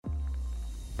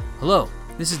Hello,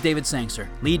 this is David Sangster,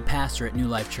 lead pastor at New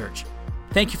Life Church.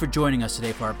 Thank you for joining us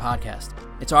today for our podcast.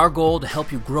 It's our goal to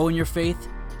help you grow in your faith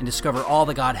and discover all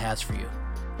that God has for you.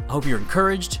 I hope you're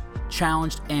encouraged,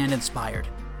 challenged, and inspired.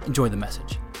 Enjoy the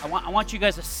message. I want you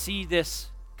guys to see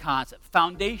this concept,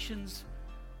 foundations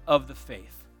of the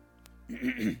faith.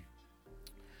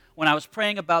 When I was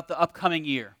praying about the upcoming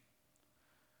year,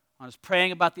 when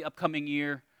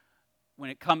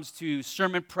it comes to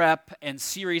sermon prep and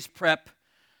series prep,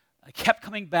 I kept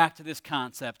coming back to this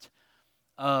concept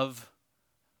of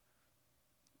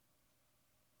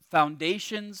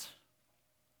foundations,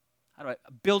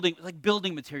 building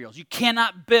materials. You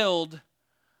cannot build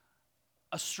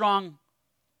a strong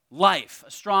life, a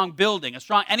strong building, a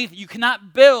strong anything. You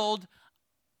cannot build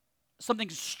something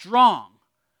strong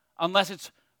unless it's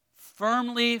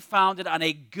firmly founded on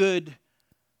a good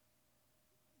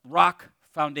rock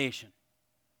foundation.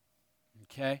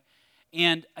 Okay?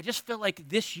 And I just feel like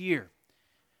this year,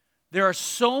 there are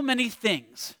so many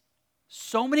things,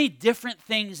 so many different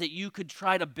things that you could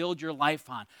try to build your life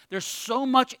on. There's so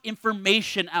much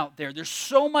information out there. There's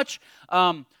so much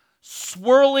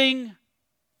swirling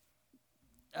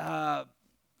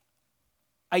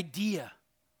idea.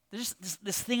 There's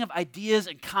this thing of ideas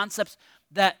and concepts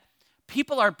that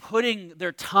people are putting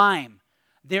their time,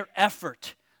 their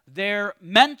effort, their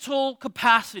mental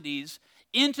capacities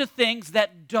into things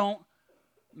that don't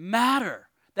matter,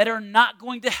 that are not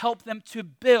going to help them to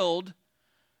build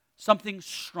something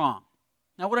strong.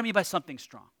 Now, what do I mean by something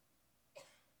strong?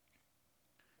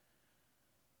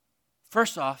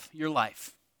 First off, your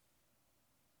life.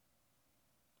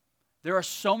 There are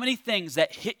so many things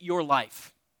that hit your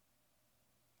life.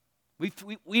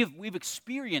 We've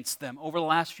experienced them over the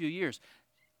last few years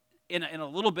in a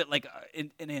little bit like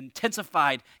an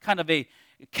intensified, kind of a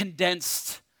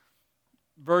condensed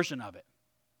version of it.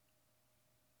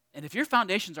 And if your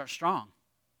foundations are strong,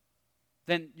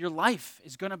 then your life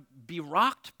is going to be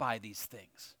rocked by these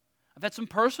things. I've had some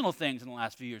personal things in the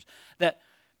last few years that,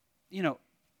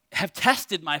 have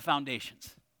tested my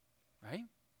foundations, right?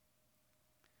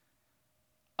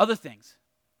 Other things,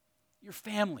 your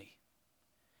family.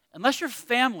 Unless your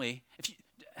family,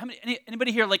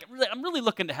 anybody here, I'm really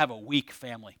looking to have a weak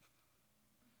family.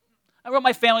 I want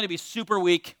my family to be super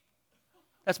weak.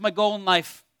 That's my goal in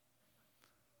life.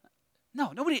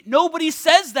 No, nobody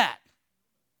says that.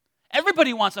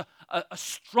 Everybody wants a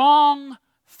strong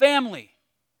family.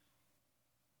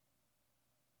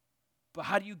 But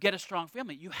how do you get a strong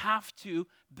family? You have to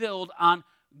build on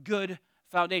good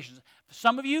foundations. For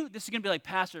some of you, this is going to be like,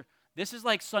 Pastor, this is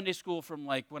like Sunday school from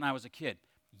like when I was a kid.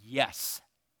 Yes,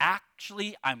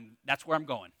 actually, that's where I'm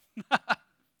going.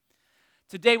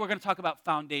 Today, we're going to talk about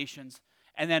foundations.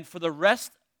 And then for the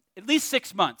rest, at least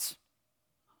 6 months,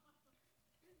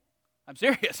 I'm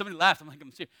serious. Somebody laughed.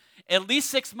 I'm serious. At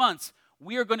least 6 months,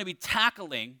 we are going to be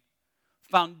tackling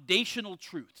foundational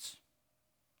truths.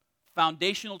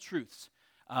 Foundational truths.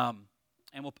 And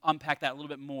we'll unpack that a little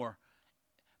bit more.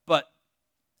 But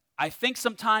I think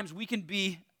sometimes we can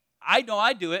I know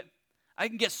I do it, I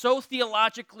can get so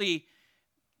theologically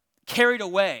carried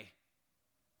away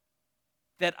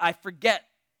that I forget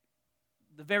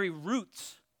the very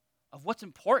roots of what's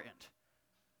important.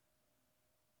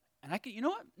 And you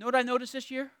know what I noticed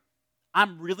this year?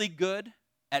 I'm really good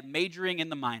at majoring in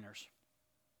the minors,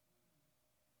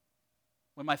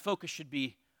 when my focus should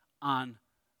be on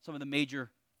some of the major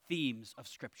themes of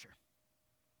Scripture.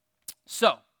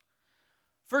 So,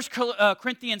 1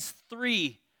 Corinthians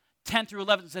 3:10 through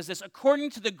 11 says this: according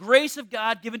to the grace of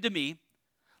God given to me,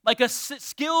 like a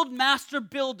skilled master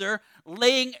builder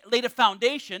laid a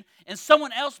foundation, and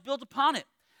someone else built upon it.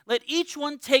 Let each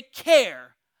one take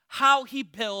care how he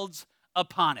builds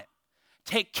upon it.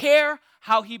 Take care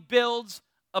how he builds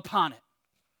upon it.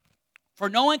 For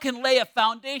no one can lay a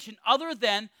foundation other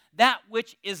than that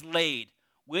which is laid,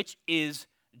 which is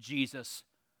Jesus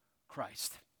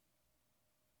Christ.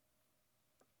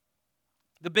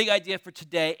 The big idea for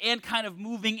today, and kind of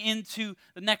moving into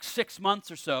the next 6 months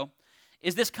or so,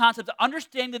 is this concept of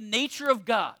understanding the nature of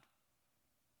God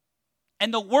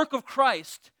and the work of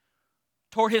Christ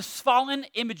toward his fallen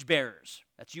image bearers,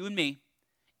 that's you and me,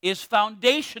 is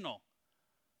foundational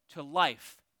to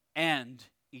life and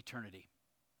eternity.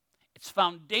 It's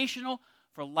foundational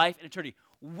for life and eternity.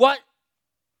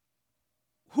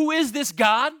 Who is this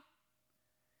God?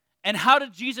 And how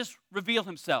did Jesus reveal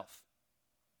himself?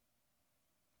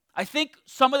 I think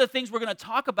some of the things we're going to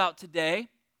talk about today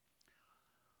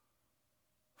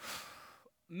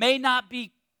may not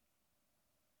be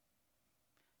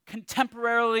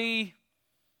contemporarily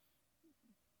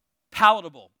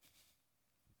palatable.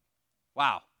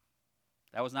 Wow,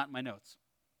 that was not in my notes.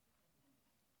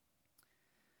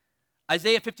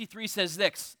 Isaiah 53 says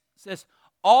this. It says,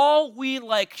 all we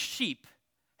like sheep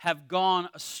have gone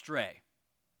astray,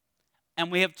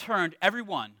 and we have turned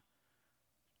everyone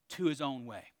to his own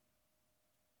way.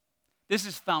 This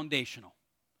is foundational.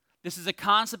 This is a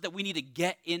concept that we need to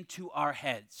get into our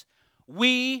heads.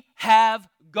 We have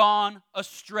gone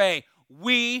astray.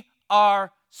 We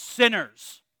are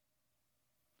sinners.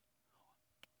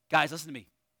 Guys, listen to me.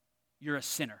 You're a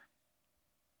sinner.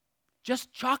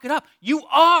 Just chalk it up. You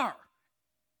are.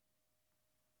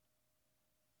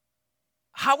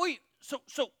 How are you?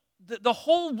 So the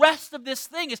whole rest of this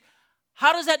thing is,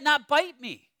 how does that not bite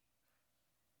me?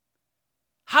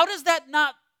 How does that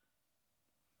not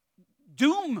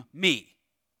doom me?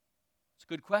 It's a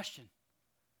good question.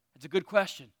 It's a good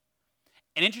question.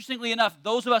 And interestingly enough,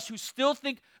 those of us who still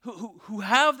think, who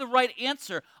have the right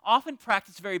answer, often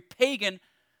practice very pagan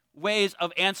ways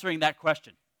of answering that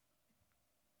question.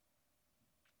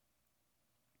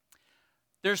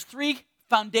 There's three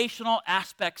foundational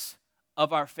aspects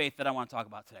of our faith that I want to talk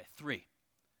about today. Three.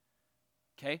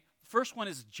 Okay? The first one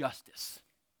is justice.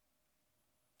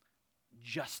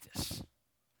 Justice.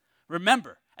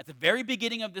 Remember, at the very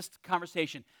beginning of this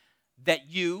conversation, that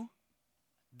you,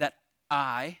 that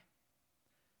I,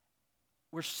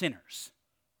 we're sinners.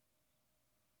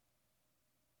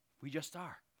 We just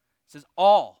are. It says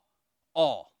all.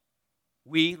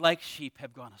 We, like sheep,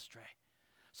 have gone astray.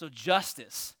 So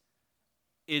justice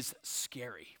is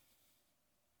scary.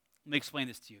 Let me explain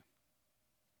this to you.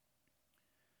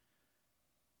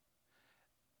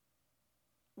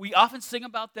 We often sing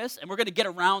about this, and we're going to get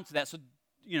around to that. So,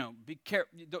 be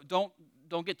careful.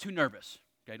 Don't get too nervous.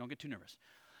 Okay, don't get too nervous.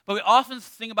 But we often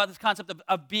sing about this concept of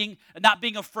not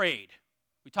being afraid.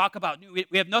 We talk about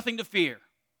we have nothing to fear.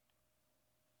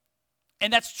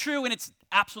 And that's true, and it's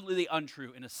absolutely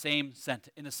untrue in the same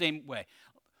way.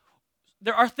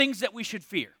 There are things that we should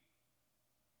fear.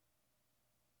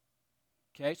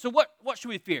 Okay, so what should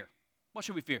we fear? What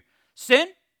should we fear? Sin?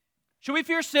 Should we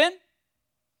fear sin?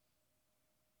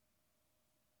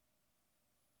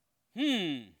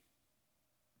 Sin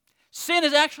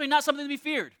is actually not something to be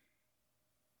feared.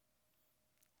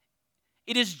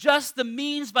 It is just the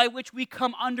means by which we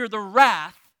come under the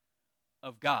wrath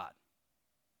of God.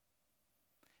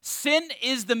 Sin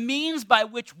is the means by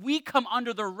which we come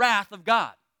under the wrath of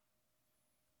God.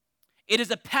 It is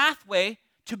a pathway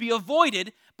to be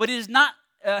avoided, but it is not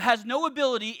has no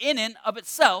ability in and of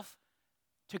itself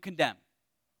to condemn.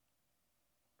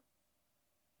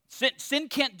 Sin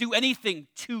can't do anything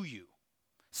to you.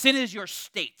 Sin is your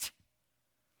state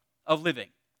of living.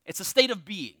 It's a state of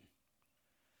being.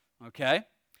 Okay?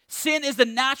 Sin is the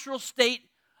natural state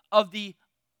of the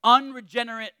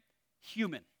unregenerate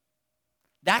human.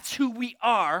 That's who we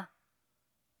are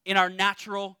in our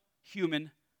natural human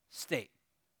state.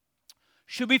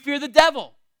 Should we fear the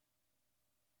devil?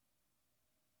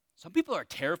 Some people are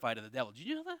terrified of the devil. Did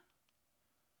you know that?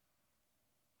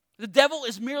 The devil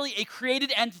is merely a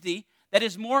created entity that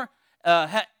is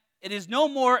it is no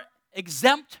more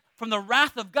exempt from the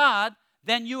wrath of God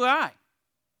than you or I.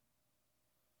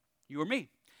 You or me.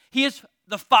 He is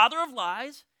the father of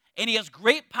lies, and he has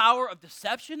great power of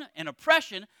deception and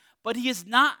oppression, but he is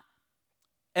not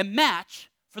a match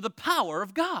for the power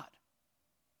of God.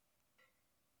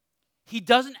 He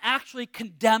doesn't actually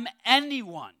condemn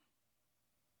anyone.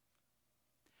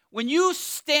 When you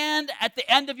stand at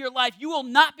the end of your life, you will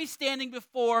not be standing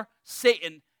before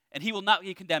Satan, and he will not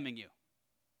be condemning you.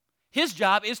 His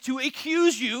job is to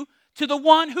accuse you to the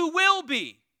one who will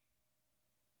be.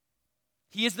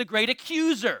 He is the great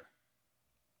accuser.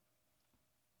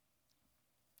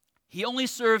 He only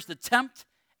serves to tempt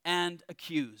and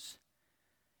accuse.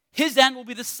 His end will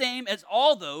be the same as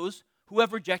all those who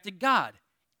have rejected God,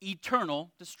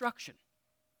 eternal destruction.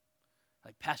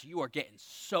 Like, Pastor, you are getting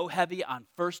so heavy on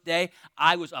first day.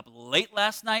 I was up late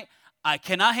last night. I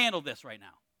cannot handle this right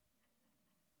now.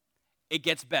 It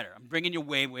gets better. I'm bringing you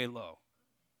way, way low.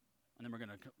 And then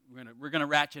we're gonna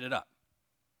ratchet it up.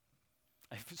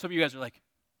 Some of you guys are like,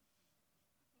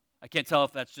 I can't tell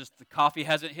if that's just the coffee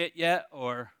hasn't hit yet,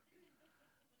 or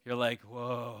you're like,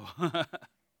 whoa.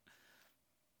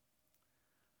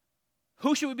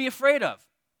 Who should we be afraid of?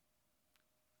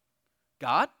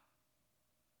 God?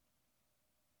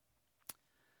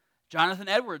 Jonathan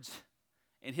Edwards,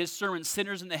 in his sermon,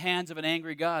 Sinners in the Hands of an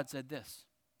Angry God, said this: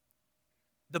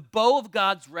 the bow of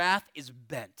God's wrath is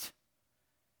bent,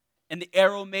 and the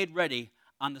arrow made ready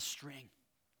on the string.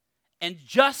 And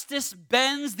justice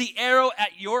bends the arrow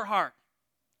at your heart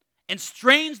and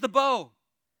strains the bow.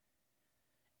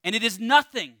 And it is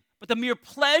nothing but the mere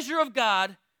pleasure of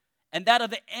God and that of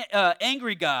the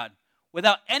angry God,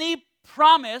 without any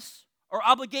promise or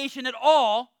obligation at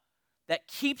all that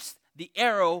keeps the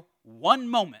arrow one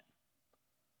moment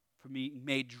from being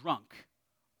made drunk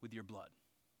with your blood.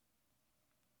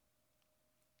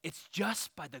 It's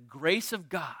just by the grace of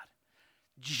God.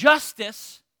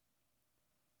 Justice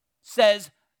says,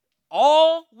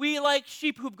 all we like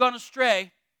sheep who've gone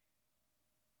astray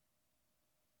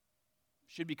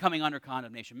should be coming under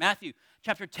condemnation. Matthew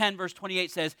chapter 10, verse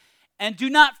 28 says, and do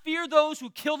not fear those who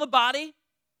kill the body,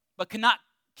 but cannot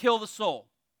kill the soul.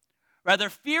 Rather,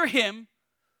 fear him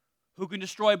who can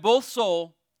destroy both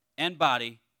soul and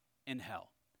body in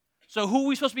hell. So who are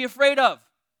we supposed to be afraid of?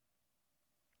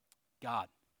 God.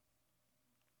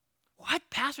 What,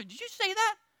 Pastor? Did you say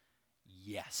that?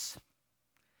 Yes.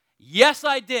 Yes,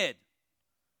 I did.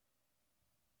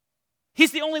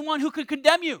 He's the only one who could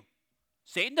condemn you.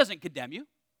 Satan doesn't condemn you.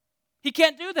 He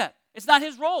can't do that. It's not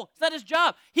his role. It's not his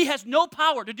job. He has no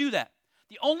power to do that.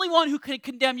 The only one who can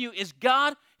condemn you is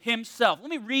God himself. Let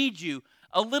me read you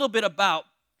a little bit about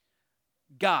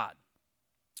God.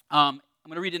 I'm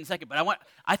going to read it in a second, but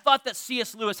I thought that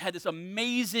C.S. Lewis had this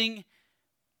amazing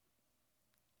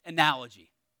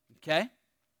analogy, okay?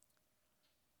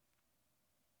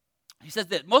 He says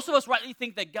that most of us rightly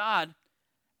think of God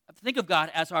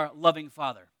as our loving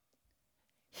Father.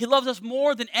 He loves us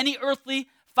more than any earthly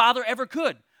father ever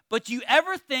could. But do you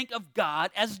ever think of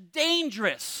God as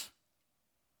dangerous?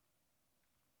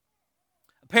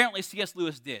 Apparently, C.S.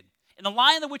 Lewis did. In The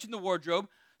Lion, the Witch, and the Wardrobe,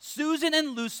 Susan and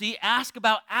Lucy ask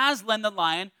about Aslan the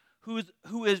lion, who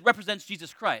represents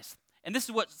Jesus Christ. And this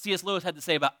is what C.S. Lewis had to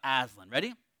say about Aslan.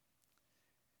 Ready?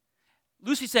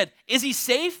 Lucy said, is he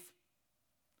safe?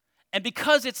 And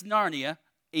because it's Narnia,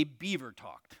 a beaver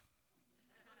talked.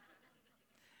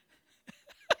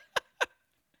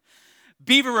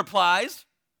 Beaver replies,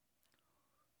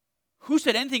 who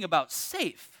said anything about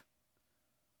safe?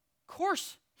 Of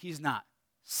course he's not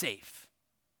safe.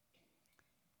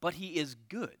 But he is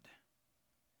good.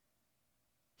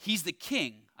 He's the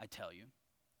king, I tell you.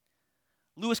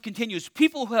 Lewis continues,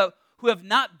 people who have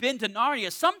not been to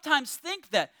Narnia sometimes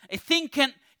think that a thing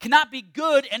cannot be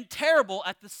good and terrible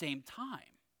at the same time.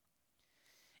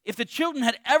 If the children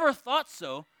had ever thought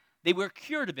so, they were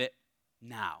cured of it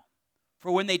now.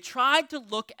 For when they tried to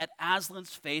look at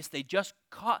Aslan's face, they just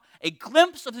caught a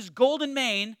glimpse of his golden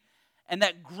mane and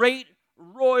that great,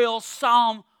 royal,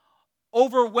 solemn,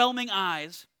 overwhelming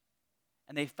eyes,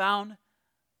 and they found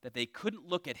that they couldn't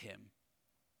look at him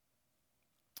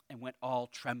and went all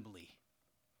trembly.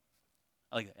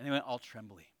 I like that. And they went all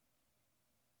trembly.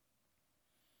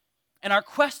 In our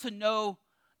quest to know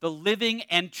the living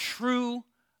and true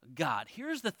God,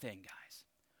 here's the thing, guys.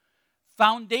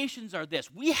 Foundations are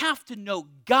this. We have to know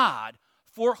God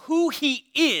for who he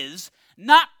is,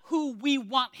 not who we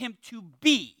want him to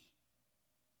be.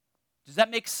 Does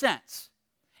that make sense?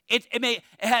 It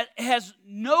has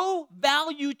no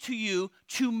value to you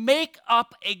to make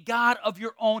up a God of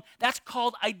your own. That's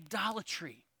called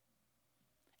idolatry.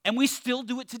 And we still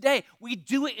do it today. We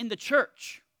do it in the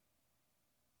church.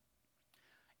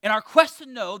 In our quest to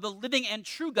know the living and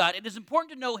true God, it is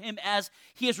important to know him as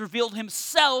he has revealed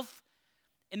himself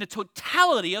in the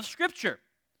totality of Scripture.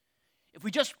 If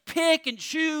we just pick and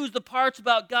choose the parts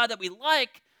about God that we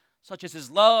like, such as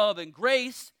his love and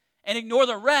grace, and ignore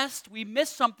the rest, we miss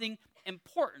something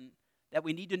important that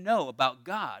we need to know about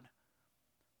God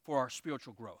for our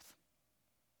spiritual growth.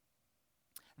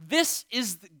 This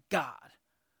is the God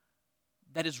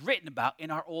that is written about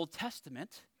in our Old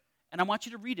Testament, and I want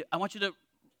you to read it. I want you to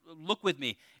look with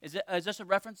me. Is this a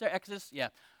reference there? Exodus? Yeah.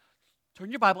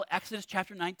 Turn your Bible, Exodus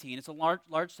chapter 19. It's a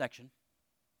large section.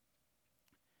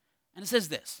 And it says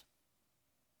this.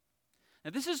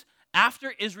 Now, this is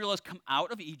after Israel has come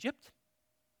out of Egypt.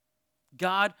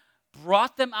 God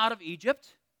brought them out of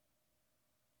Egypt,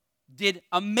 did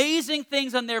amazing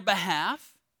things on their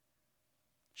behalf,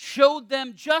 showed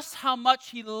them just how much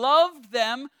he loved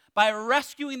them by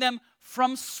rescuing them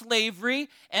from slavery,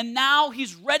 and now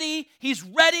he's ready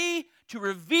to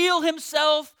reveal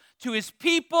himself to his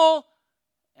people.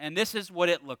 And this is what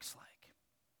it looks like.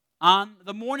 On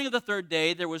the morning of the third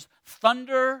day, there was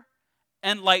thunder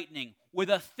and lightning with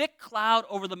a thick cloud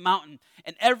over the mountain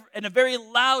and a very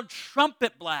loud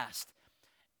trumpet blast.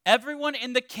 Everyone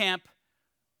in the camp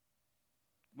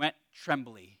went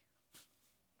trembly.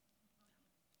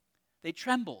 They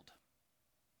trembled.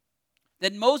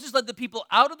 Then Moses led the people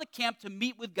out of the camp to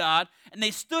meet with God, and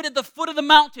they stood at the foot of the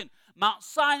mountain. Mount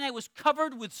Sinai was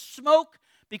covered with smoke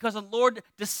because the Lord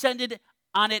descended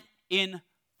on it in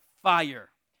fire.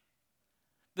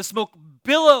 The smoke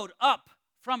billowed up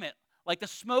from it like the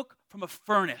smoke from a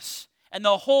furnace, and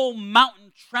the whole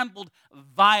mountain trembled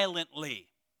violently.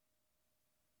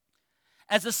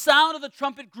 As the sound of the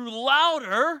trumpet grew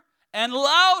louder and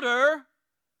louder,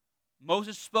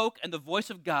 Moses spoke, and the voice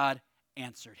of God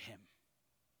answered him.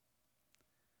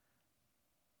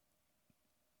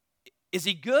 Is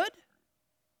he good?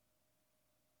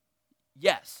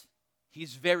 Yes,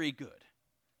 he's very good.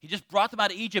 He just brought them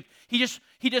out of Egypt. He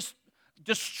just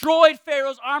destroyed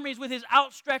Pharaoh's armies with his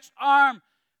outstretched arm.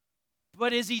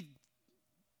 But is he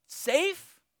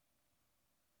safe?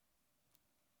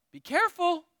 Be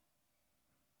careful.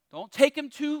 Don't take him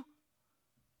too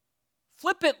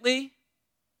flippantly.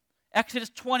 Exodus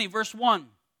 20, verse 1.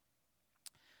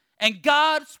 And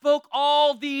God spoke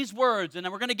all these words. And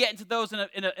then we're going to get into those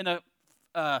in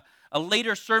a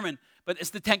later sermon. But it's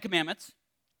the Ten Commandments.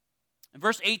 In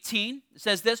verse 18, it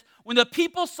says this: when the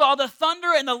people saw the thunder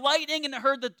and the lightning and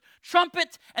heard the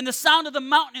trumpet and the sound of the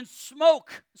mountain and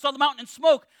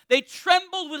smoke, they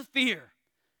trembled with fear.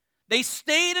 They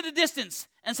stayed at a distance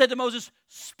and said to Moses,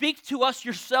 speak to us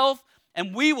yourself,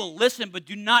 and we will listen, but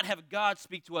do not have God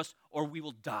speak to us, or we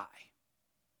will die.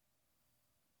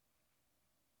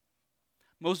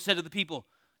 Moses said to the people,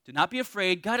 do not be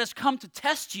afraid. God has come to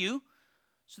test you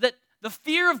so that the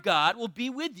fear of God will be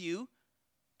with you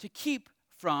to keep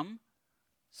from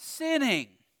sinning.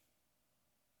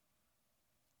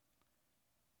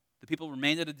 The people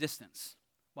remained at a distance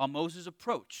while Moses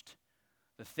approached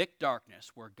the thick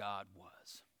darkness where God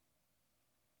was.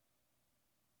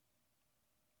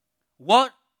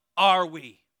 What are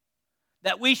we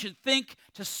that we should think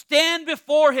to stand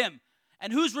before him,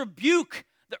 and whose rebuke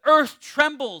the earth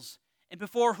trembles, and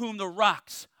before whom the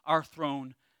rocks are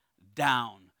thrown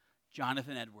down?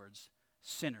 Jonathan Edwards,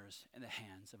 Sinners in the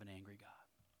Hands of an Angry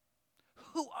God.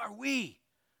 Who are we?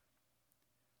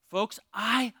 Folks,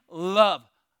 I love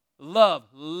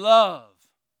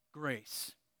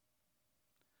grace.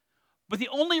 But the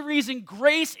only reason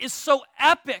grace is so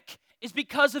epic is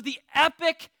because of the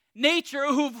epic nature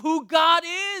of who God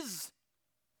is.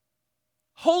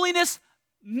 Holiness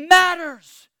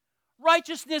matters.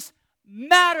 Righteousness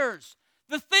matters.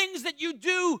 The things that you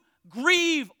do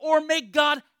grieve or make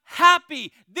God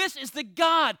happy. This is the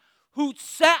God who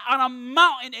sat on a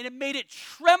mountain and it made it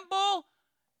tremble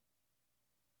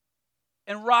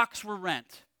and rocks were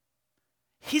rent.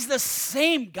 He's the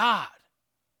same God.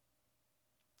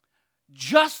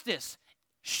 Justice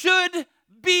should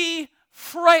be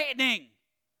frightening.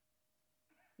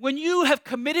 When you have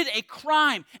committed a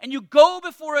crime and you go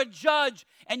before a judge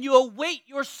and you await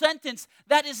your sentence,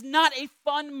 that is not a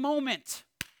fun moment.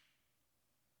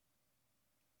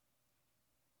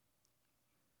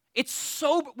 It's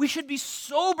sober. We should be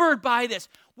sobered by this.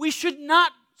 We should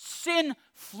not sin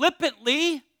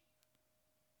flippantly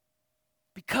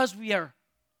because we are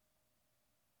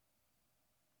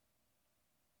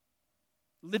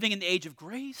living in the age of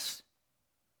grace.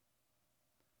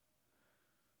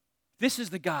 This is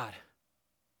the God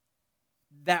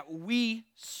that we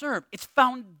serve. It's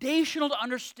foundational to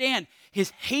understand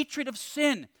his hatred of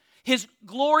sin, his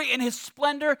glory and his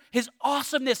splendor, his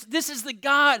awesomeness. This is the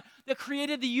God that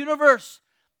created the universe.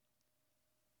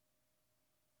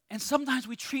 And sometimes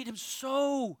we treat him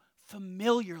so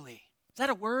familiarly. Is that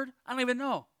a word? I don't even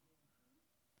know.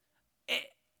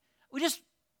 We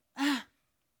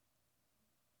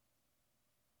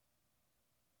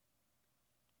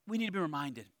need to be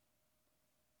reminded.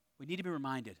 We need to be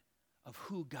reminded of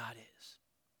who God is.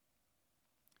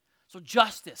 So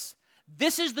justice.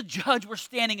 This is the judge we're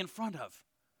standing in front of.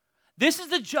 This is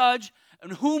the judge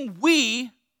in whom we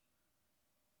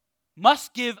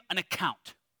must give an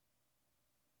account.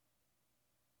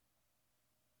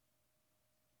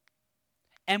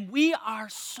 And we are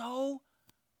so,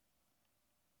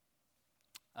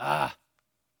 we're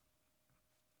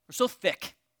so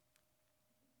thick.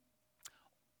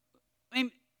 I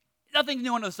mean, nothing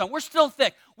new under the sun. We're still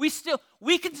thick. We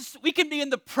can be in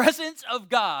the presence of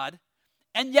God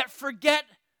and yet forget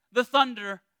the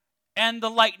thunder and the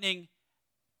lightning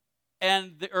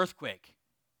and the earthquake.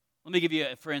 Let me give you,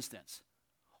 for instance,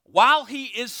 while he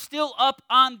is still up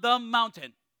on the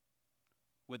mountain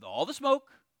with all the smoke,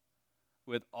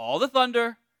 with all the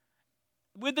thunder,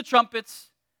 with the trumpets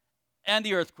and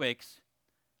the earthquakes,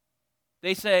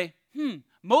 they say,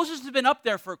 Moses has been up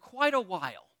there for quite a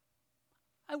while.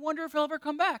 I wonder if he'll ever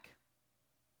come back.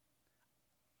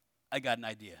 I got an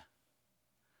idea.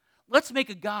 Let's make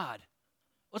a god.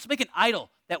 Let's make an idol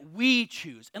that we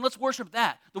choose, and let's worship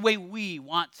that the way we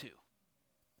want to.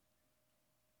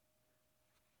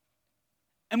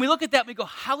 And we look at that and we go,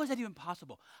 how is that even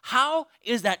possible? How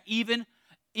is that even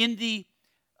in the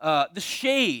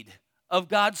shade of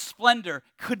God's splendor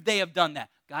could they have done that?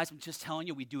 Guys, I'm just telling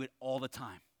you, we do it all the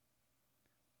time.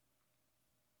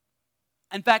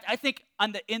 In fact, I think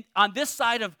on this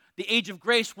side of the age of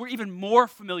grace, we're even more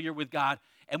familiar with God,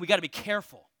 and we got to be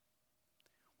careful.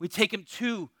 We take him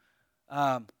too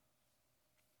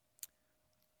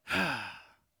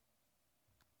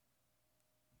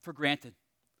for granted.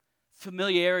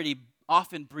 Familiarity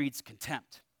often breeds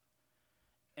contempt.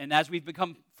 And as we've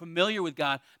become familiar with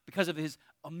God because of his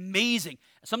amazing,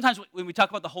 sometimes when we talk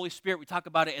about the Holy Spirit, we talk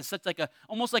about it as such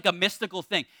almost like a mystical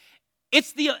thing.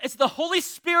 It's the Holy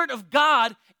Spirit of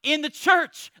God in the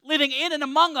church, living in and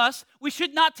among us. We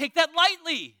should not take that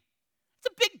lightly. It's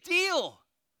a big deal.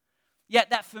 Yet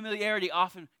that familiarity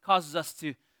often causes us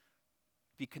to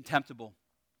be contemptible.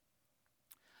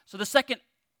 So the second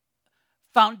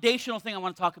foundational thing I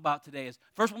want to talk about today is,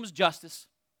 first one was justice.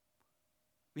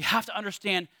 We have to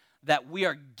understand that we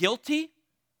are guilty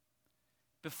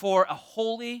before a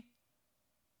holy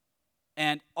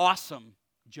and awesome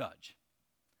judge.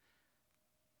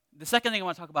 The second thing I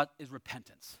want to talk about is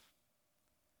repentance.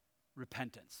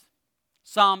 Repentance.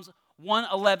 Psalms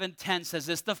 111:10 says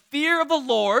this, the fear of the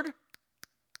Lord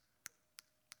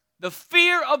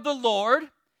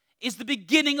is the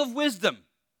beginning of wisdom.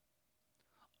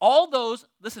 All those,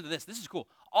 listen to this is cool.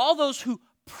 All those who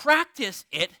practice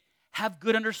it have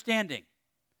good understanding.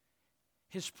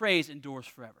 His praise endures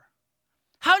forever.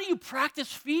 How do you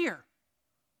practice fear?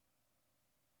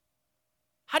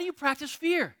 How do you practice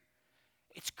fear?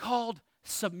 It's called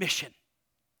submission.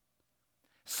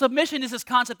 Submission is this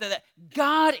concept that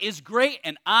God is great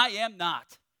and I am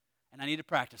not. And I need to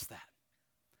practice that.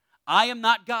 I am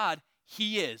not God,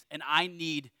 he is. And I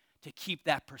need to keep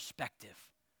that perspective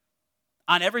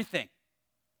on everything.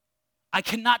 I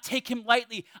cannot take him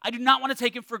lightly. I do not want to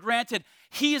take him for granted.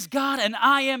 He is God and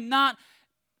I am not.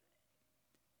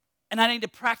 And I need to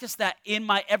practice that in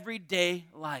my everyday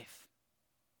life.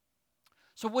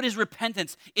 So what is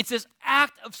repentance? It's this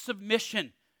act of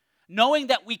submission, knowing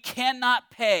that we cannot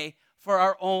pay for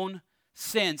our own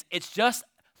sins. It's just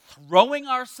throwing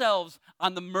ourselves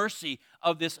on the mercy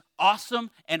of this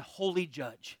awesome and holy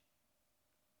judge.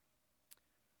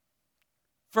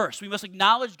 First, we must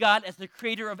acknowledge God as the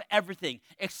creator of everything,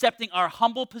 accepting our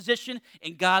humble position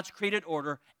in God's created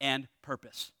order and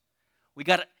purpose. We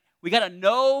got to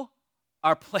know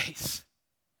our place.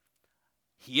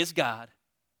 He is God.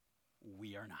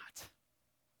 We are not.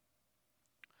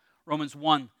 Romans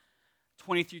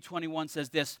 1:20-21 says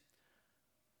this,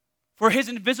 for his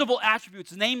invisible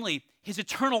attributes, namely his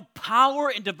eternal power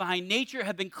and divine nature,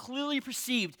 have been clearly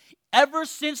perceived ever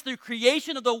since the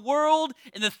creation of the world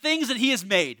and the things that he has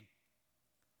made.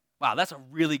 Wow, that's a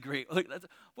really great,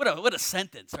 what a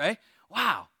sentence, right?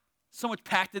 Wow, so much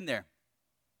packed in there.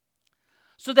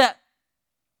 So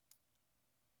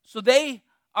they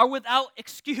are without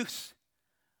excuse.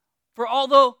 For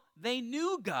although they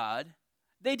knew God,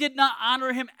 they did not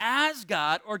honor him as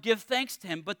God or give thanks to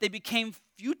him, but they became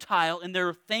futile in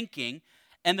their thinking,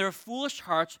 and their foolish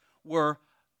hearts were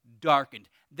darkened.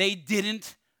 They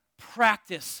didn't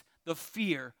practice the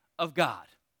fear of God.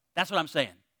 That's what I'm saying.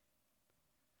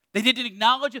 They didn't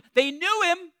acknowledge him. They knew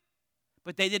him,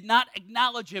 but they did not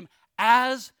acknowledge him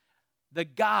as the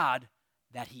God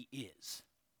that he is.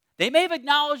 They may have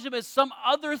acknowledged him as some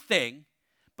other thing,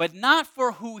 but not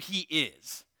for who he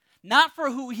is, not for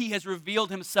who he has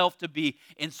revealed himself to be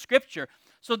in Scripture,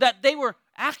 so that they were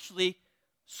actually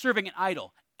serving an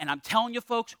idol. And I'm telling you,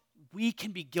 folks, we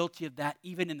can be guilty of that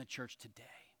even in the church today.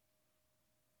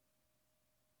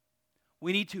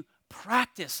 We need to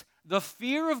practice the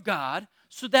fear of God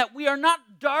so that we are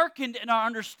not darkened in our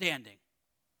understanding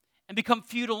and become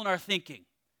futile in our thinking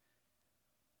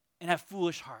and have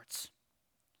foolish hearts.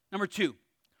 Number 2,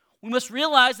 we must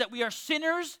realize that we are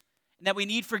sinners and that we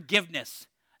need forgiveness.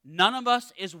 None of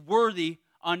us is worthy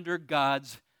under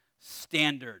God's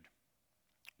standard.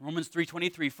 Romans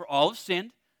 3:23, for all have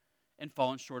sinned and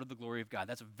fallen short of the glory of God.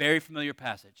 That's a very familiar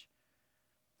passage.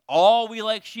 All we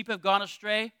like sheep have gone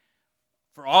astray,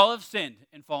 for all have sinned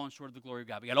and fallen short of the glory of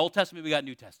God. We got Old Testament, we got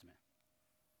New Testament.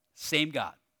 Same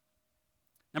God.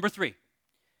 Number 3,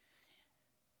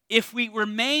 if we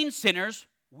remain sinners,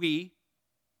 we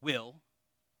will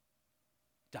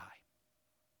die.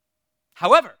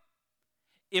 However,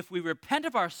 if we repent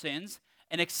of our sins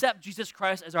and accept Jesus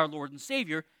Christ as our Lord and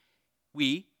Savior,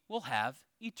 we will have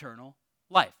eternal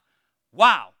life.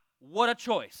 Wow, what a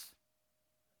choice.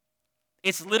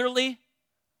 It's literally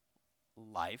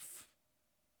life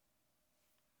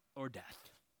or death.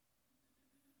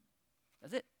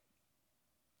 That's it.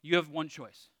 You have one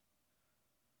choice.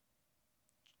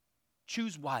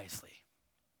 Choose wisely.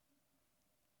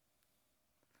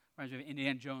 Reminds me of an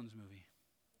Indiana Jones movie.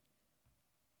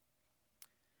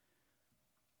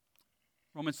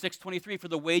 Romans 6:23, for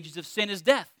the wages of sin is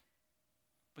death,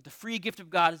 but the free gift of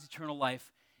God is eternal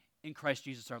life in Christ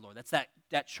Jesus our Lord. That's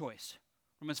that choice.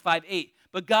 Romans 5:8,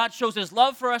 but God shows his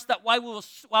love for us that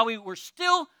while we were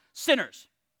still sinners,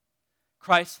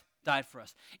 Christ died for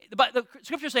us. But the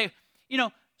scriptures say,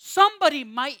 somebody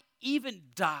might even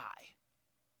die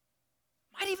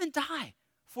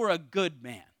for a good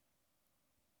man.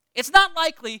 It's not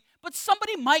likely, but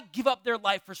somebody might give up their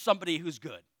life for somebody who's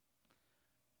good.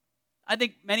 I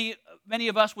think many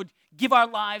of us would give our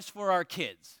lives for our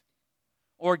kids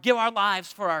or give our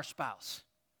lives for our spouse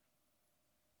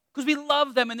because we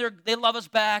love them and they love us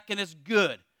back and it's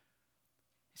good.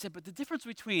 He said, but the difference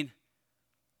between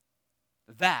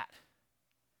that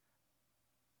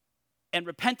and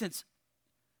repentance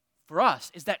for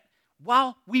us is that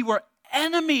while we were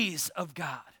enemies of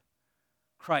God,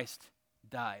 Christ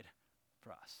died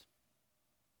for us.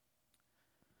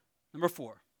 Number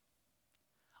 4,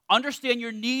 understand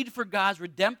your need for God's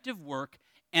redemptive work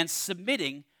and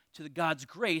submitting to God's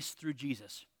grace through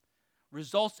Jesus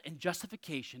results in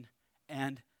justification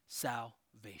and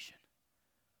salvation.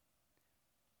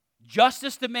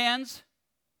 Justice demands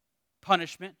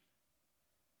punishment.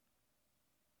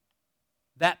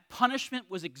 That punishment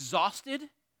was exhausted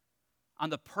on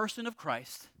the person of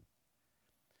Christ,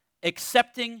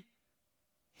 accepting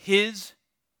his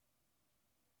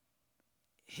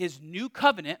new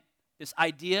covenant, this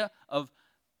idea of,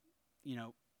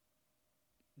 the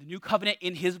new covenant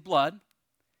in his blood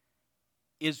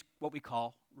is what we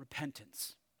call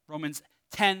repentance. Romans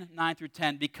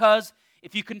 10:9-10, because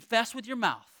if you confess with your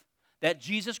mouth that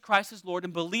Jesus Christ is Lord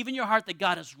and believe in your heart that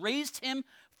God has raised him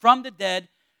from the dead,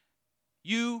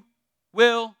 you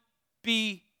will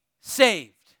be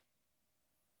saved.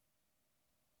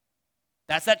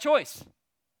 That's that choice.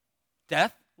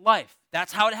 Death, life.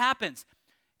 That's how it happens.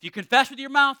 If you confess with your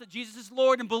mouth that Jesus is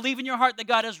Lord and believe in your heart that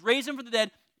God has raised him from the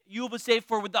dead, you will be saved.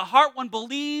 For with the heart one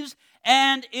believes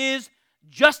and is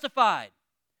justified.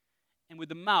 And with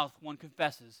the mouth one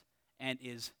confesses and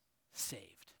is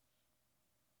saved.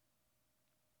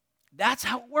 That's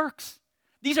how it works.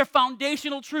 These are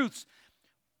foundational truths.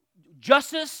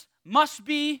 Justice must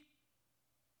be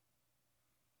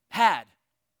had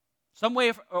some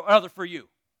way or other for you,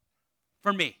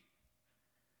 for me.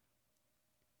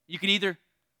 You can either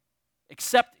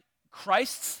accept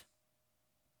Christ's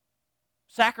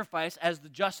sacrifice as the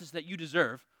justice that you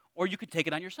deserve, or you could take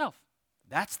it on yourself.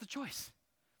 That's the choice.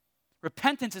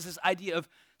 Repentance is this idea of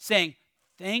saying,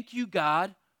 thank you,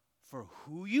 God, for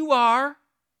who you are,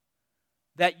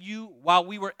 that you, while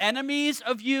we were enemies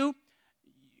of you,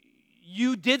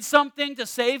 you did something to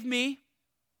save me.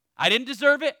 I didn't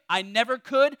deserve it. I never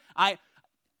could. I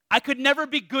could never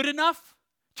be good enough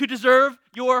to deserve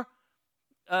your,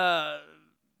 what's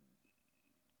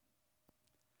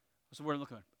the word I'm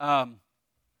looking for?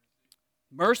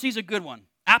 Mercy's a good one.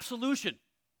 Absolution.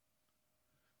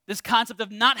 This concept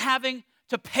of not having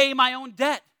to pay my own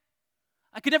debt.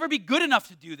 I could never be good enough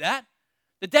to do that.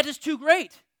 The debt is too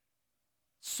great.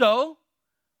 So,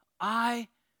 I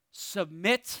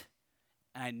submit,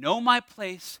 and I know my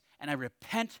place, and I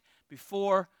repent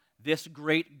before this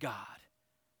great God.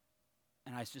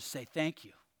 And I just say thank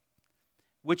you.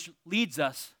 Which leads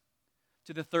us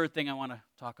to the third thing I want to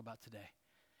talk about today,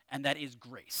 and that is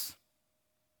grace.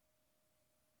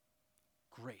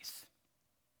 Grace.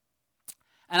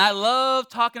 And I love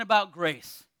talking about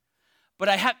grace, but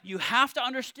you have to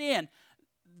understand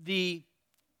the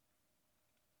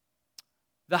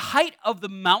height of the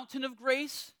mountain of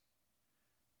grace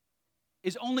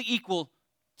is only equal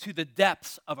to the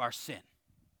depths of our sin.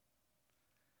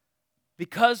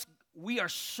 Because we are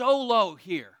so low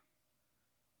here,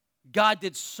 God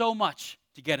did so much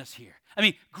to get us here. I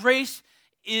mean, grace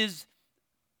is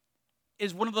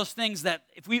one of those things that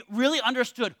if we really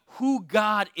understood who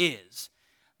God is,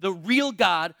 the real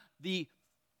God, the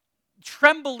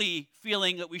trembly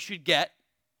feeling that we should get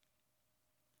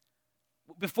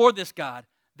before this God,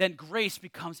 then grace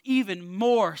becomes even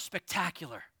more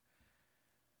spectacular.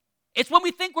 It's when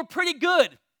we think we're pretty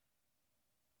good.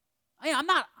 I'm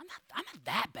not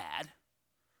that bad.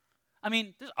 I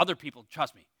mean, there's other people,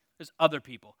 trust me. There's other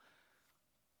people.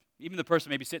 Even the person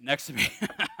maybe sitting next to me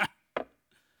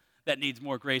that needs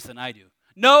more grace than I do.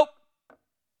 Nope.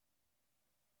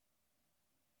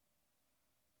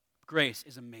 Grace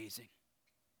is amazing.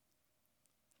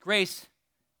 Grace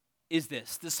is the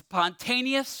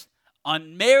spontaneous,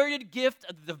 unmerited gift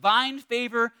of the divine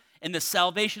favor and the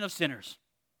salvation of sinners,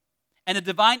 and the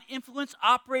divine influence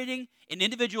operating in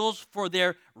individuals for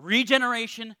their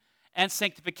regeneration and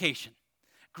sanctification.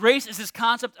 Grace is this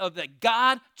concept of that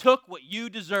God took what you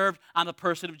deserved on the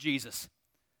person of Jesus.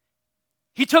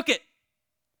 He took it.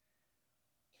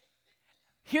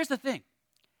 Here's the thing.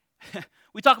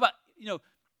 We talk about,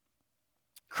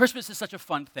 Christmas is such a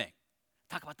fun thing.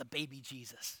 Talk about the baby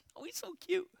Jesus. Oh, he's so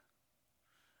cute.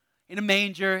 In a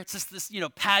manger, it's just this,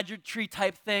 pageantry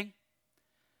type thing.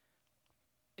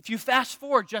 If you fast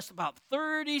forward just about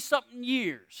 30-something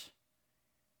years,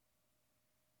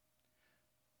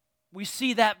 we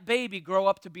see that baby grow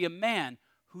up to be a man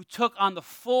who took on the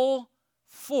full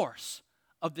force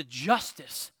of the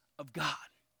justice of God.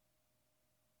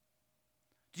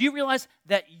 Do you realize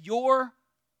that your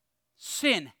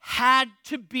sin had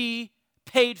to be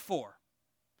paid for?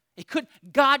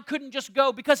 God couldn't just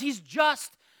go because he's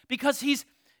just, because he's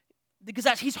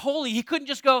holy. He couldn't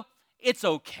just go, it's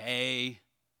okay.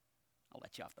 I'll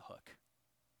let you off the hook.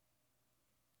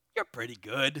 You're pretty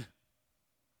good.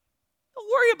 Don't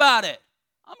worry about it.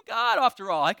 I'm God after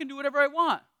all. I can do whatever I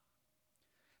want.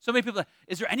 So many people are like,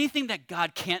 is there anything that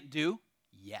God can't do?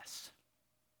 Yes.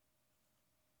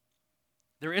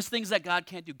 There is things that God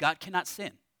can't do. God cannot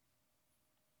sin.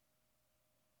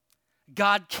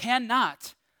 God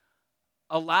cannot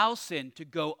allow sin to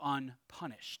go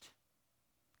unpunished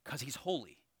because he's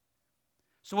holy.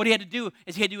 So what he had to do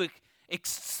is he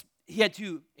had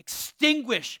to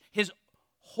extinguish his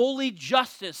holy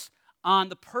justice on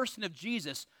the person of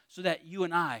Jesus so that you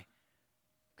and I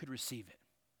could receive it.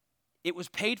 It was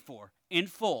paid for in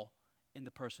full in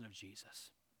the person of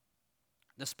Jesus.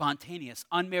 The spontaneous,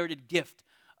 unmerited gift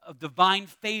of divine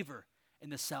favor in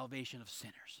the salvation of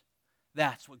sinners.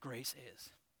 That's what grace is.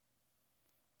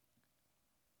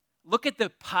 Look at the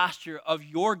posture of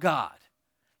your God,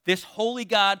 this holy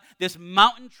God, this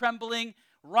mountain-trembling,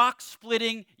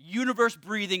 rock-splitting,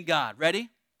 universe-breathing God. Ready?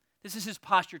 This is his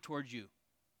posture towards you.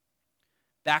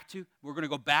 We're going to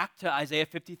go back to Isaiah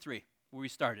 53, where we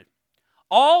started.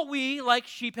 All we, like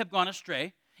sheep, have gone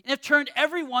astray, and have turned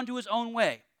everyone to his own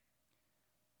way.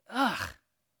 Ugh.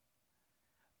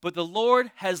 But the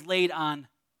Lord has laid on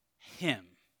him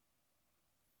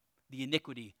the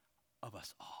iniquity of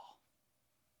us all.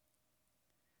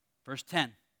 Verse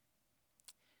 10.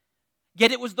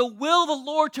 Yet it was the will of the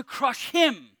Lord to crush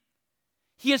him.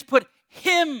 He has put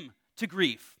him to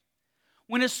grief.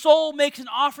 When his soul makes an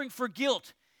offering for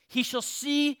guilt, he shall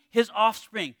see his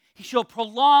offspring. He shall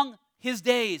prolong his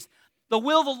days. The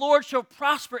will of the Lord shall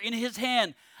prosper in his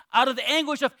hand. Out of the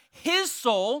anguish of his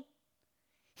soul,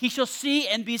 he shall see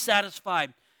and be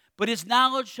satisfied. But his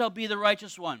knowledge shall be the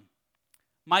righteous one.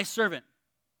 My servant,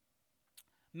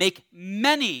 make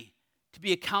many to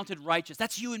be accounted righteous.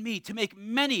 That's you and me, to make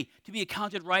many to be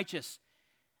accounted righteous.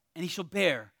 And he shall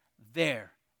bear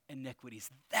their iniquities.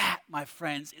 That, my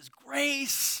friends, is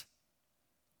grace.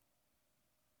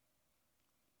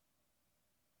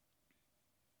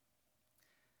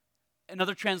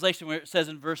 Another translation where it says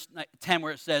in verse 10,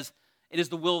 where it says, it is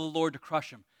the will of the Lord to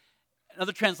crush him.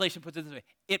 Another translation puts it this way,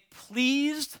 it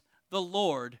pleased the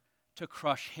Lord to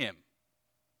crush him.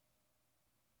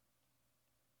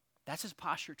 That's his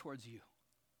posture towards you.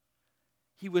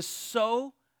 He was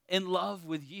so in love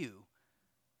with you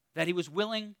that he was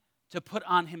willing to put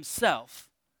on himself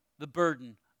the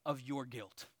burden of your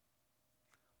guilt.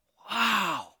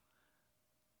 Wow.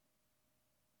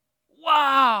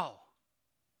 Wow.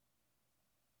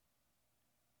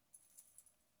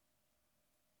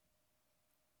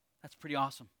 That's pretty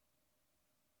awesome.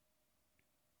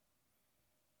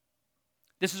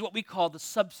 This is what we call the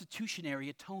substitutionary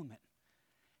atonement.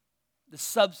 The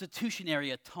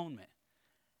substitutionary atonement.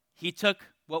 He took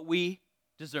what we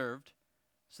deserved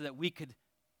so that we could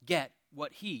get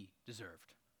what he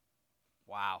deserved.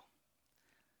 Wow.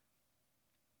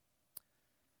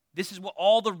 This is what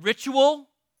all the ritual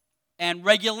and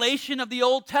regulation of the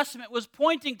Old Testament was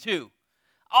pointing to.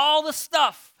 All the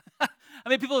stuff. I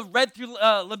mean, people have read through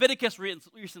Leviticus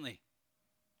recently.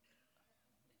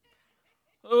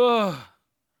 Ugh.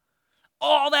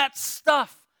 All that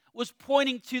stuff was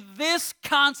pointing to this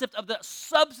concept of the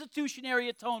substitutionary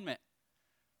atonement.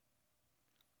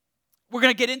 We're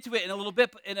going to get into it in a little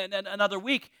bit in another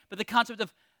week, but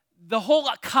the whole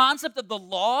concept of the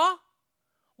law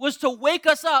was to wake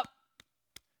us up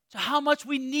to how much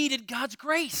we needed God's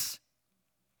grace.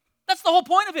 That's the whole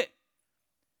point of it.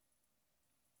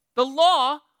 The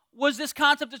law was this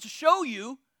concept to show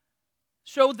you,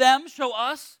 show them, show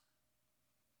us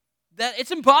that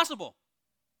it's impossible.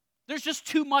 There's just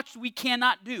too much we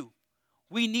cannot do.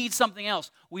 We need something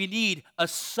else. We need a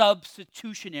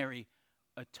substitutionary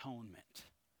atonement.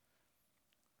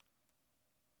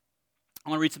 I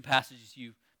want to read some passages to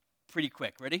you pretty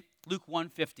quick. Ready? Luke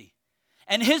 1:50.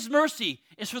 And his mercy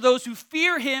is for those who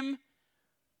fear him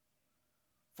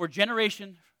from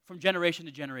generation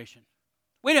to generation.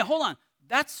 Wait a minute, hold on.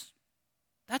 that's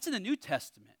in the New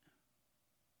Testament.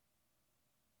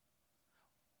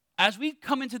 As we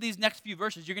come into these next few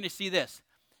verses, you're going to see this.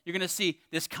 You're going to see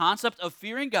this concept of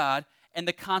fearing God and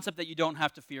the concept that you don't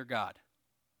have to fear God.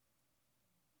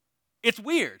 It's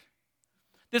weird.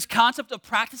 This concept of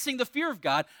practicing the fear of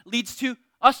God leads to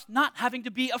us not having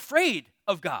to be afraid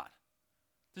of God.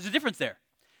 There's a difference there.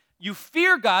 You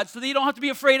fear God so that you don't have to be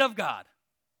afraid of God.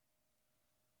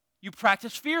 You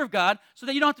practice fear of God so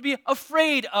that you don't have to be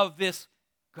afraid of this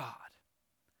God.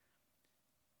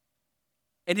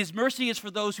 And his mercy is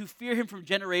for those who fear him from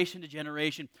generation to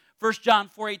generation. 1 John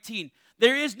 4:18,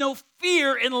 there is no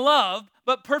fear in love,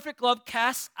 but perfect love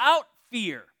casts out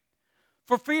fear.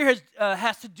 For fear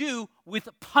has to do with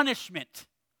punishment,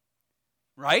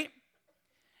 right?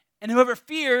 And whoever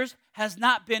fears has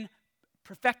not been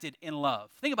perfected in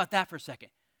love. Think about that for a second.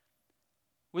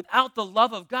 Without the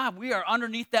love of God, we are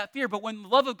underneath that fear. But when the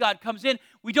love of God comes in,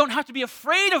 we don't have to be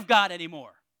afraid of God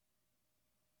anymore.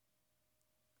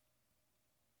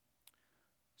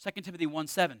 2 Timothy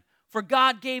 1:7, for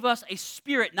God gave us a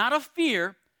spirit not of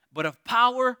fear, but of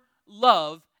power,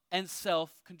 love, and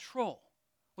self-control.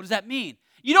 What does that mean?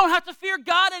 You don't have to fear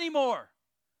God anymore,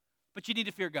 but you need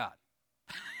to fear God.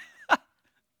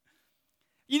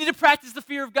 You need to practice the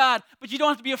fear of God, but you don't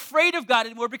have to be afraid of God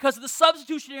anymore because of the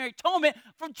substitutionary atonement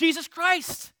from Jesus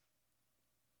Christ.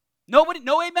 Nobody,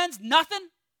 no amens, nothing?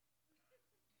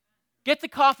 Get the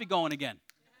coffee going again.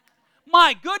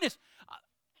 My goodness.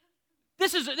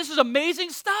 This is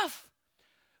amazing stuff.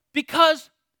 Because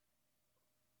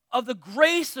of the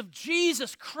grace of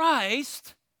Jesus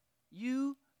Christ,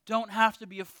 you don't have to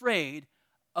be afraid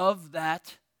of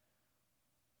that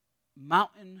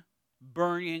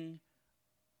mountain-burning,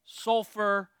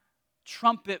 sulfur,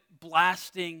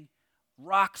 trumpet-blasting,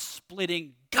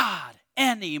 rock-splitting God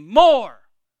anymore.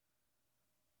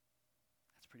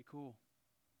 That's pretty cool.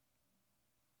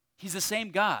 He's the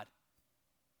same God,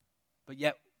 but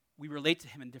yet we relate to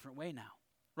him in a different way now.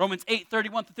 Romans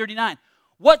 8:31-39.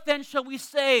 What then shall we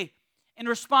say in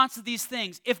response to these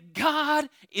things? If God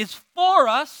is for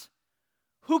us,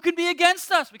 who can be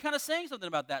against us? We kind of sang something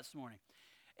about that this morning.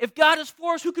 If God is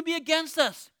for us, who can be against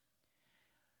us?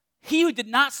 He who did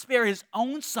not spare his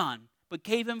own son, but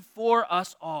gave him for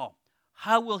us all,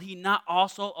 how will he not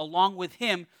also, along with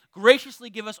him,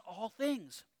 graciously give us all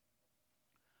things?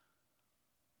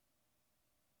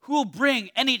 Who will bring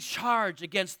any charge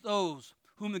against those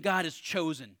whom God has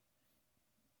chosen?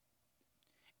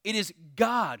 It is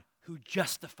God who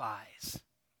justifies.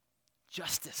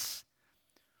 Justice.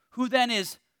 Who then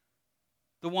is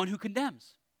the one who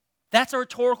condemns? That's a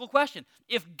rhetorical question.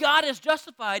 If God has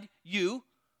justified you,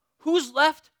 who's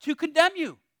left to condemn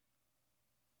you?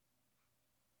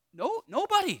 No,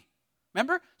 nobody.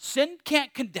 Remember, sin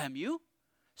can't condemn you.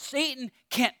 Satan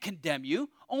can't condemn you.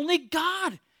 Only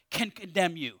God can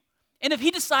condemn you. And if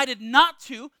he decided not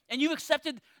to, and you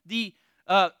accepted the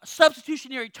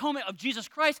substitutionary atonement of Jesus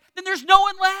Christ, then there's no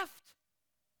one left.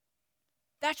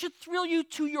 That should thrill you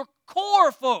to your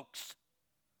core, folks.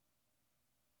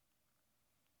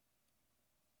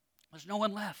 There's no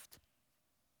one left.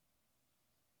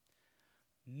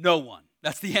 No one.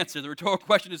 That's the answer. The rhetorical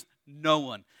question is no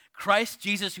one. Christ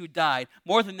Jesus, who died,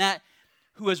 more than that,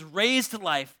 who is raised to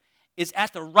life, is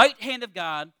at the right hand of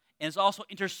God and is also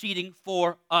interceding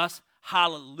for us.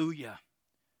 Hallelujah.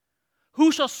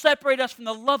 Who shall separate us from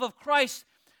the love of Christ?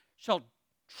 Shall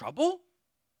trouble?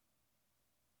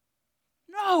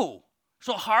 No.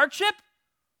 Shall hardship?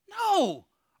 No.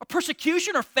 Or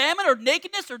persecution or famine or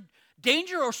nakedness or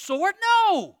danger or sword?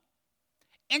 No.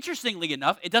 Interestingly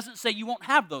enough, it doesn't say you won't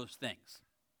have those things.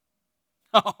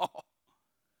 It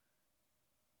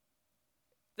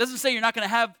doesn't say you're not going to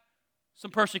have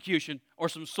some persecution or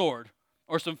some sword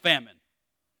or some famine.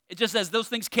 It just says those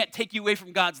things can't take you away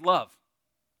from God's love.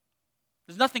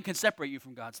 There's nothing can separate you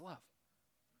from God's love.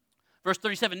 Verse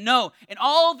 37, no, in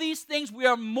all these things we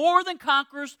are more than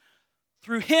conquerors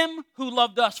through him who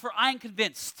loved us. For I am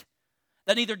convinced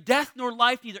that neither death nor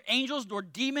life, neither angels nor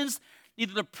demons,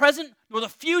 neither the present nor the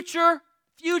future,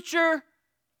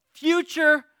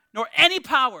 nor any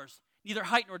powers, neither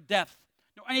height nor depth,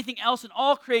 nor anything else in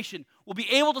all creation will be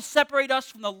able to separate us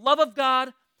from the love of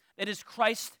God that is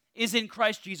in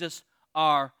Christ Jesus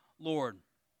our Lord.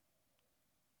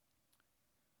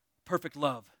 Perfect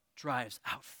love drives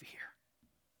out fear.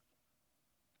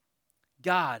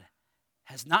 God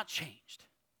has not changed.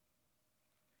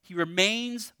 He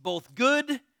remains both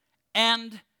good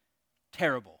and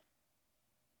terrible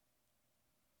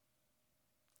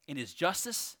in his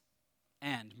justice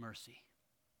and mercy.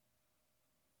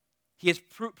 He has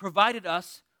provided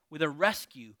us with a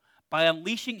rescue by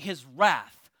unleashing his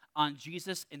wrath on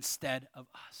Jesus instead of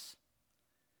us.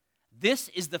 This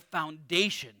is the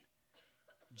foundation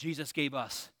Jesus gave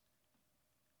us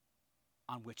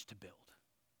on which to build.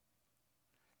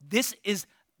 This is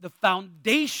the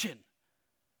foundation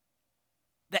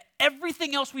that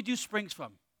everything else we do springs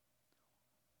from.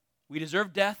 We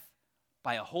deserve death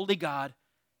by a holy God.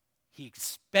 He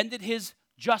expended his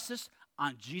justice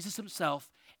on Jesus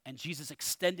himself, and Jesus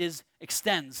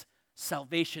extends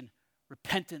salvation,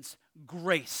 repentance,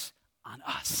 grace on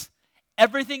us.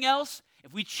 Everything else,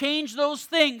 if we change those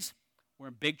things, we're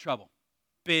in big trouble.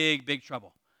 Big, big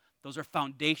trouble. Those are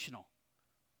foundational.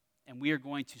 And we are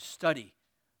going to study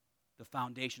the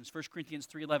foundations. 1 Corinthians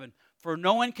 3:11, for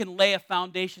no one can lay a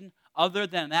foundation other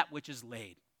than that which is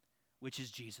laid, which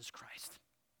is Jesus Christ.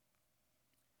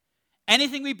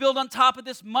 Anything we build on top of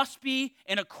this must be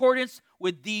in accordance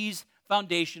with these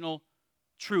foundational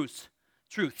truths.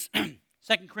 2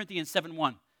 Corinthians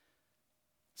 7:1.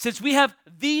 Since we have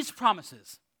these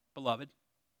promises, beloved,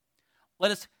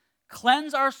 let us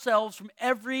cleanse ourselves from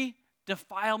every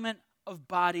defilement of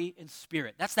body and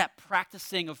spirit. That's that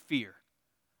practicing of fear,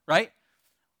 right?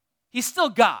 He's still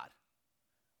God.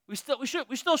 We still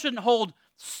shouldn't hold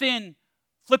sin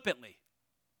flippantly,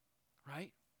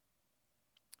 right?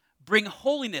 Bring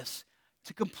holiness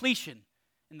to completion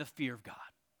in the fear of God.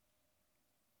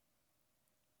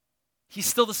 He's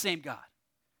still the same God.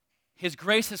 His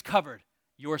grace has covered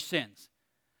your sins.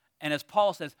 And as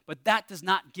Paul says, but that does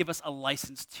not give us a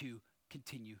license to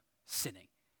continue sinning.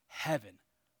 Heaven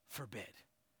forbid.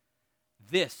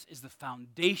 This is the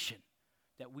foundation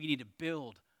that we need to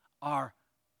build our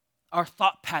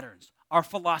thought patterns, our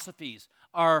philosophies,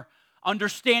 our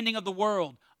understanding of the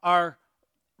world, our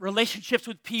relationships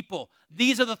with people.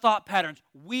 These are the thought patterns.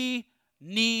 We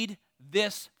need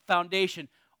this foundation,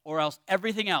 or else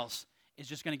everything else is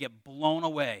just going to get blown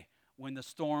away when the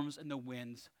storms and the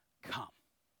winds come.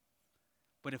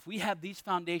 But if we have these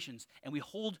foundations and we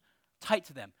hold tight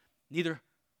to them,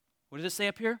 what does it say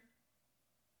up here?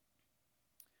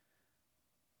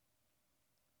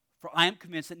 For I am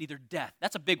convinced that neither death,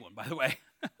 that's a big one, by the way,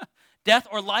 death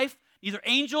or life, neither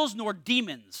angels nor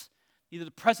demons, neither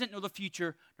the present nor the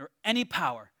future, nor any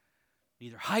power,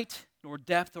 neither height nor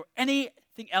depth or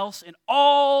anything else in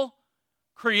all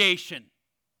creation.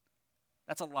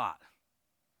 That's a lot.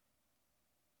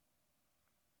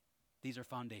 These are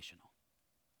foundational.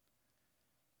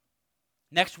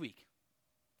 Next week,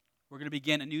 we're going to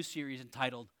begin a new series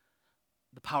entitled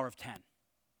The Power of 10.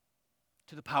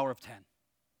 To the Power of 10.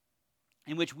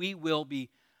 In which we will be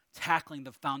tackling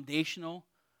the foundation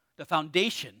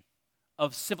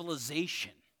of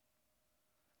civilization.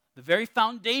 The very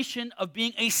foundation of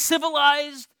being a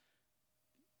civilized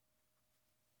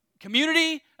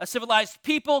community, a civilized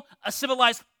people, a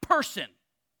civilized person,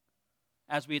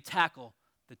 as we tackle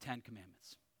the 10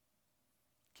 Commandments.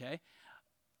 Okay?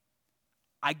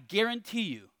 I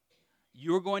guarantee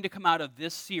you're going to come out of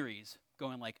this series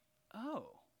going like, oh.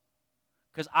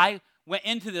 Because I went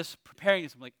into this preparing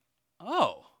this, I'm like,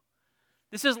 oh.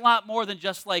 This is a lot more than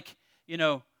just like,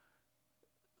 the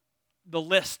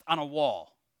list on a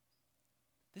wall.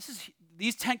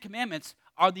 These 10 Commandments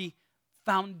are the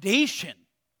foundation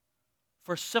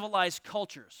for civilized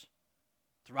cultures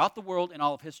throughout the world and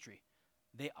all of history.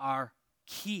 They are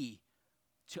key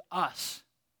to us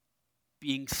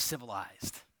being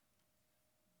civilized.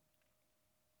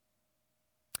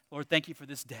 Lord, thank you for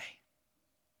this day.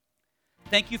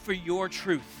 Thank you for your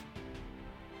truth.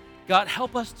 God,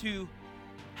 help us to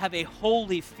have a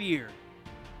holy fear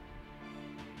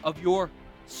of your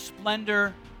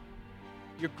splendor,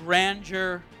 your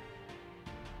grandeur,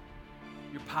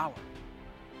 your power.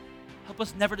 Help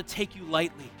us never to take you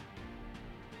lightly.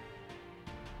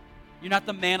 You're not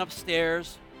the man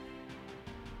upstairs.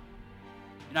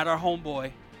 You're not our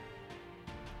homeboy.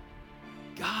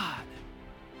 God,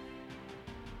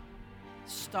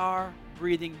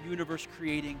 star-breathing,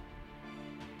 universe-creating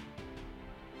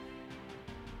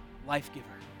life-giver.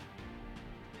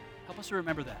 Help us to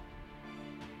remember that.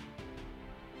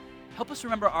 Help us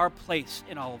remember our place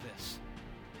in all of this.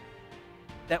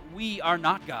 That we are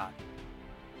not God,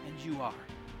 and you are.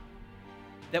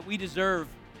 That we deserve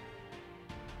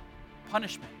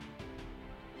punishment.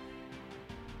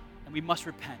 And we must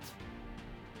repent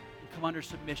and come under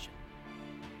submission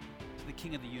to the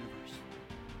King of the universe.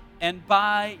 And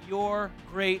by your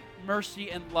great mercy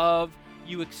and love,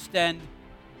 you extend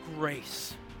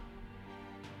grace.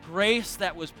 Grace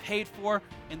that was paid for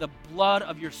in the blood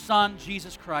of your Son,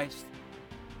 Jesus Christ,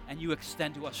 and you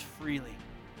extend to us freely.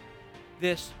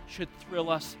 This should thrill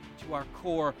us to our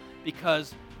core,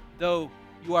 because though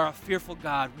you are a fearful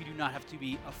God, we do not have to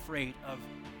be afraid of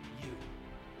you.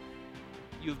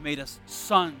 you have made us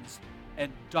sons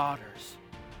and daughters.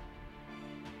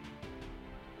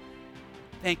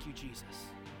 Thank you, Jesus.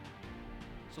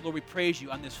 So, Lord, we praise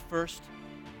you on this first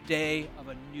day of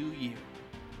a new year.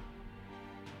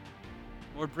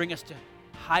 Lord, bring us to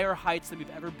higher heights than we've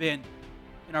ever been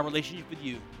in our relationship with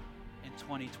you in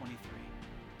 2023. In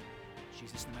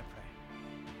Jesus' name I pray.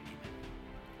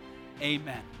 Amen.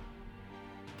 Amen.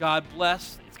 God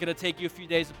bless. It's going to take you a few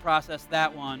days to process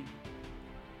that one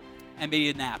and maybe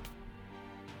a nap.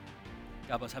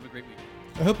 God bless. Have a great week.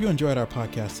 I hope you enjoyed our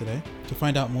podcast today. To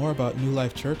find out more about New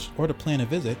Life Church or to plan a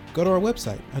visit, go to our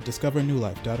website at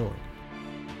discovernewlife.org.